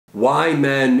Why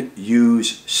men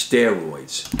use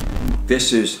steroids.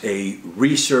 This is a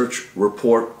research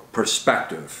report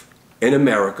perspective. In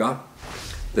America,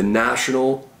 the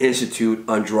National Institute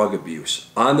on Drug Abuse,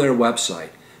 on their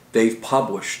website, they've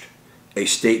published a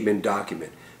statement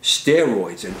document,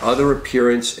 Steroids and Other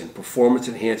Appearance and Performance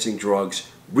Enhancing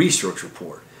Drugs Research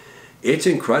Report. It's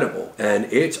incredible, and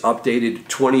it's updated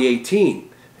 2018.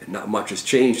 And not much has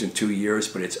changed in 2 years,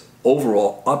 but it's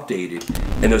overall updated.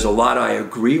 And there's a lot I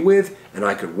agree with and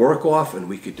I could work off and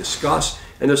we could discuss.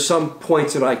 And there's some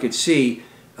points that I could see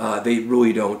they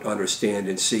really don't understand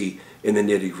and see in the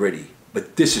nitty-gritty.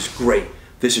 But this is great.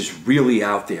 This is really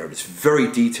out there. It's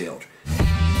very detailed.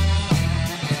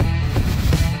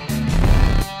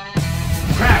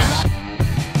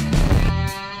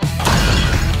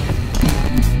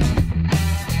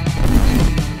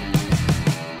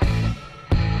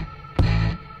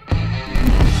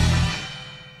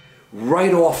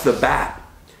 Right off the bat,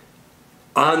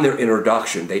 on their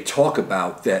introduction, they talk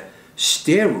about that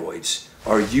steroids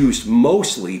are used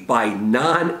mostly by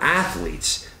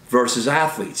non-athletes versus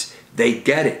athletes. They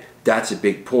get it. That's a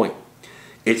big point.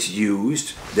 It's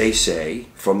used, they say,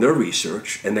 from their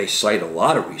research, and they cite a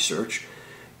lot of research,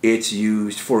 it's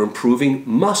used for improving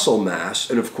muscle mass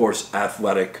and, of course,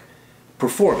 athletic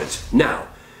performance. Now,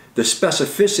 the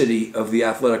specificity of the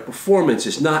athletic performance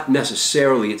is not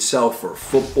necessarily itself for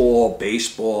football,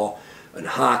 baseball, and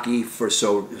hockey, for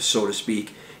so to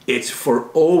speak. It's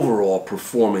for overall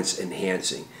performance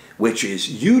enhancing, which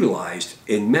is utilized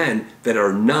in men that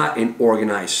are not in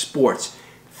organized sports.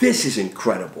 This is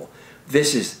incredible.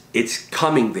 It's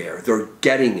coming there. They're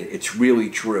getting it. It's really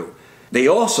true. They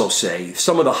also say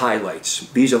some of the highlights.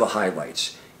 These are the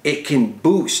highlights. It can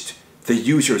boost the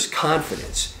user's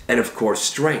confidence and, of course,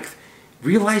 strength.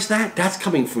 Realize that? That's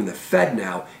coming from the Fed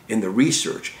now in the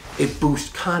research. It boosts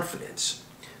confidence.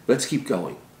 Let's keep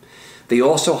going. They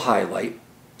also highlight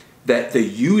that the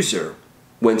user,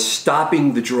 when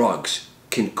stopping the drugs,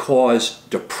 can cause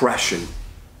depression.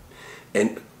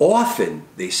 And often,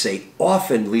 they say,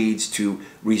 often leads to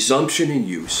resumption in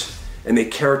use. And they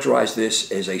characterize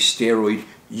this as a steroid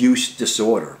use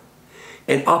disorder.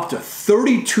 And up to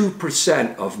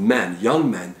 32% of men, young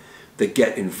men, that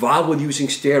get involved with using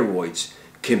steroids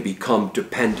can become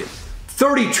dependent.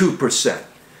 32%.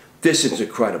 This is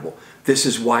incredible. This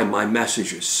is why my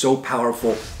message is so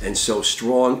powerful and so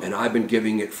strong, and I've been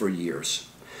giving it for years.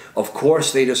 Of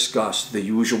course, they discuss the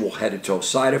usual head-to-toe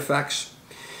side effects.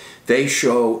 They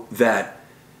show that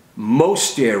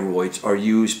most steroids are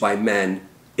used by men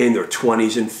in their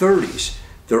 20s and 30s.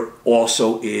 There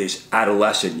also is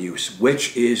adolescent use,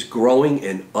 which is growing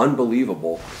and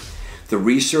unbelievable. The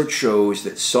research shows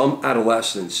that some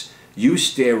adolescents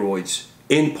use steroids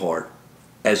in part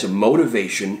as a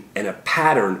motivation and a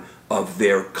pattern of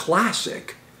their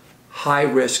classic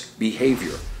high-risk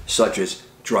behavior, such as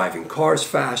driving cars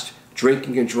fast,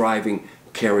 drinking and driving,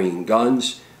 carrying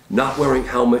guns, not wearing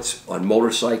helmets on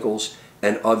motorcycles,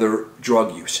 and other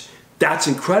drug use. That's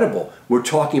incredible. We're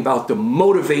talking about the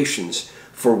motivations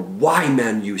for why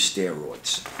men use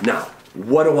steroids. Now,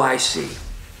 what do I see?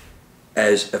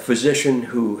 As a physician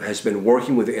who has been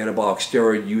working with anabolic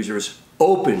steroid users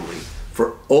openly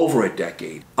for over a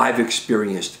decade, I've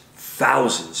experienced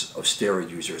thousands of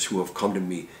steroid users who have come to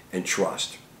me and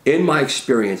trust. In my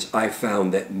experience, I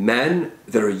found that men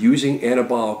that are using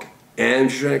anabolic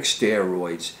androgenic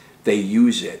steroids, they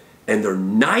use it, and they're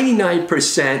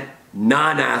 99%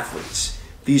 non-athletes.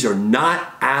 These are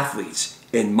not athletes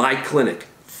in my clinic.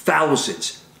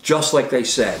 Thousands, just like they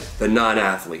said, the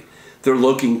non-athlete. They're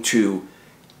looking to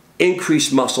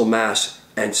increase muscle mass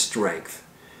and strength.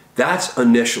 That's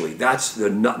initially, that's the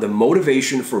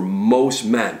motivation for most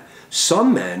men.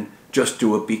 Some men just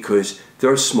do it because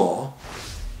they're small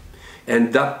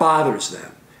and that bothers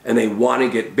them and they want to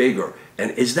get bigger.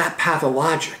 And is that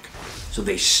pathologic? So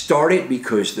they start it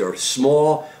because they're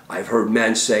small. I've heard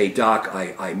men say, Doc,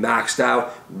 I maxed out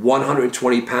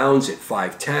 120 pounds at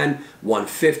 5'10",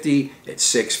 150 at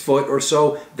 6 foot or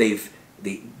so. They've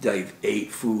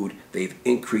ate food, they've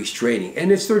increased training,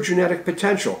 and it's their genetic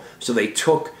potential. So they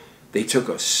took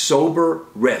a sober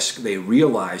risk. They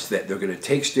realized that they're going to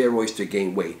take steroids to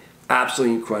gain weight.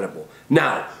 Absolutely incredible.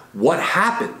 Now, what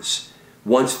happens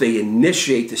once they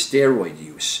initiate the steroid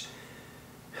use?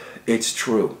 It's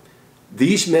true.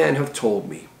 These men have told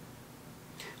me,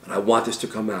 and I want this to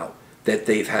come out, that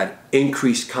they've had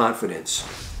increased confidence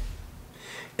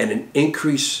and an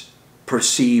increased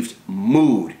perceived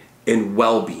mood and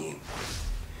well-being.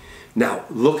 Now,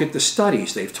 look at the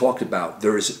studies they've talked about.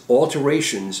 There's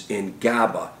alterations in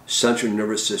GABA, central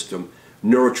nervous system,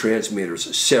 neurotransmitters,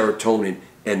 serotonin,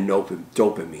 and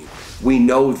dopamine. We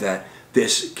know that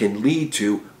this can lead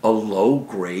to a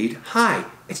low-grade high.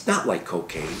 It's not like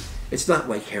cocaine. It's not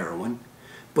like heroin.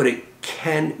 But it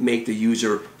can make the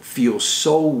user feel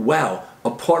so well,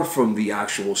 apart from the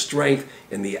actual strength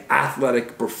and the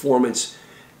athletic performance.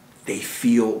 They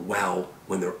feel well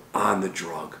when they're on the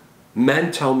drug.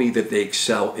 Men tell me that they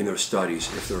excel in their studies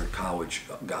if they're college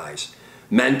guys.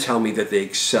 Men tell me that they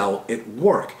excel at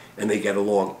work and they get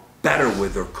along better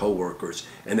with their coworkers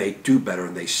and they do better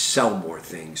and they sell more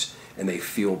things and they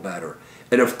feel better.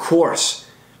 And of course,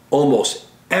 almost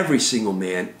every single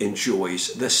man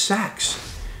enjoys the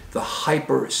sex, the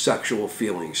hypersexual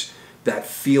feelings, that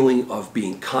feeling of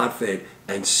being confident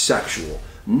and sexual.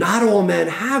 Not all men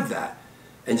have that.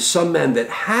 And some men that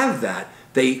have that,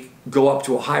 they go up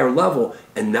to a higher level,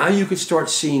 and now you can start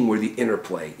seeing where the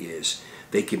interplay is.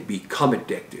 They can become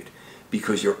addicted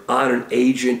because you're on an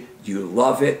agent, you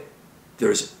love it,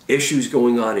 there's issues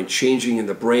going on and changing in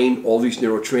the brain, all these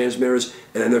neurotransmitters,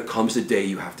 and then there comes the day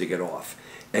you have to get off.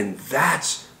 And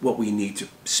that's what we need to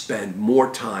spend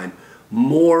more time,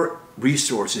 more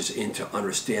resources into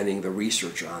understanding the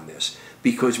research on this.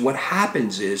 Because what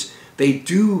happens is they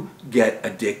do get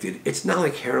addicted. It's not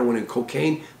like heroin and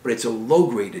cocaine, but it's a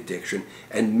low-grade addiction,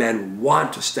 and men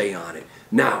want to stay on it.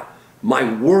 Now,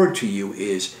 my word to you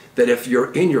is that if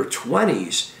you're in your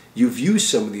 20s, you've used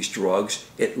some of these drugs,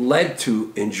 it led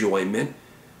to enjoyment,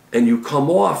 and you come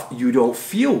off, you don't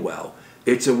feel well.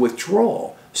 It's a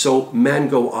withdrawal. So men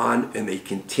go on and they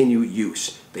continue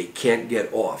use. They can't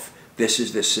get off. This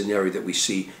is the scenario that we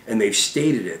see, and they've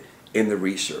stated it in the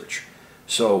research.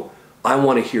 So I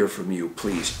want to hear from you,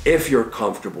 please, if you're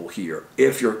comfortable here,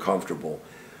 if you're comfortable.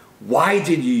 Why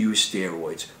did you use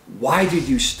steroids? Why did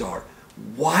you start?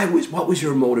 What was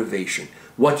your motivation?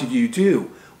 What did you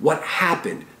do? What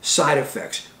happened? Side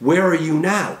effects? Where are you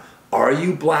now? Are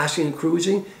you blasting and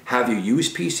cruising? Have you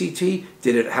used PCT?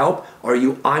 Did it help? Are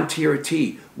you on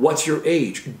TRT? What's your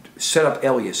age? Set up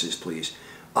aliases, please.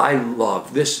 I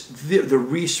love this. The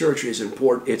research is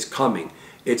important. It's coming.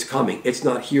 It's coming. It's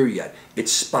not here yet.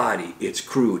 It's spotty. It's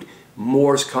crude.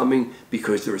 More's coming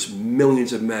because there's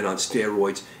millions of men on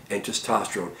steroids and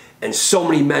testosterone. And so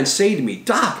many men say to me,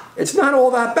 Doc, it's not all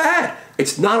that bad.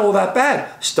 It's not all that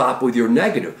bad. Stop with your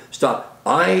negative. Stop.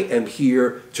 I am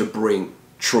here to bring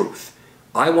truth.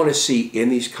 I want to see in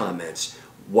these comments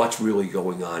what's really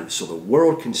going on so the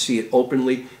world can see it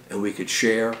openly and we could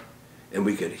share and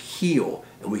we could heal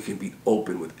and we can be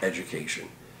open with education.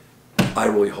 I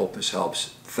really hope this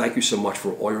helps. Thank you so much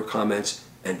for all your comments,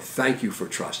 and thank you for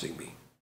trusting me.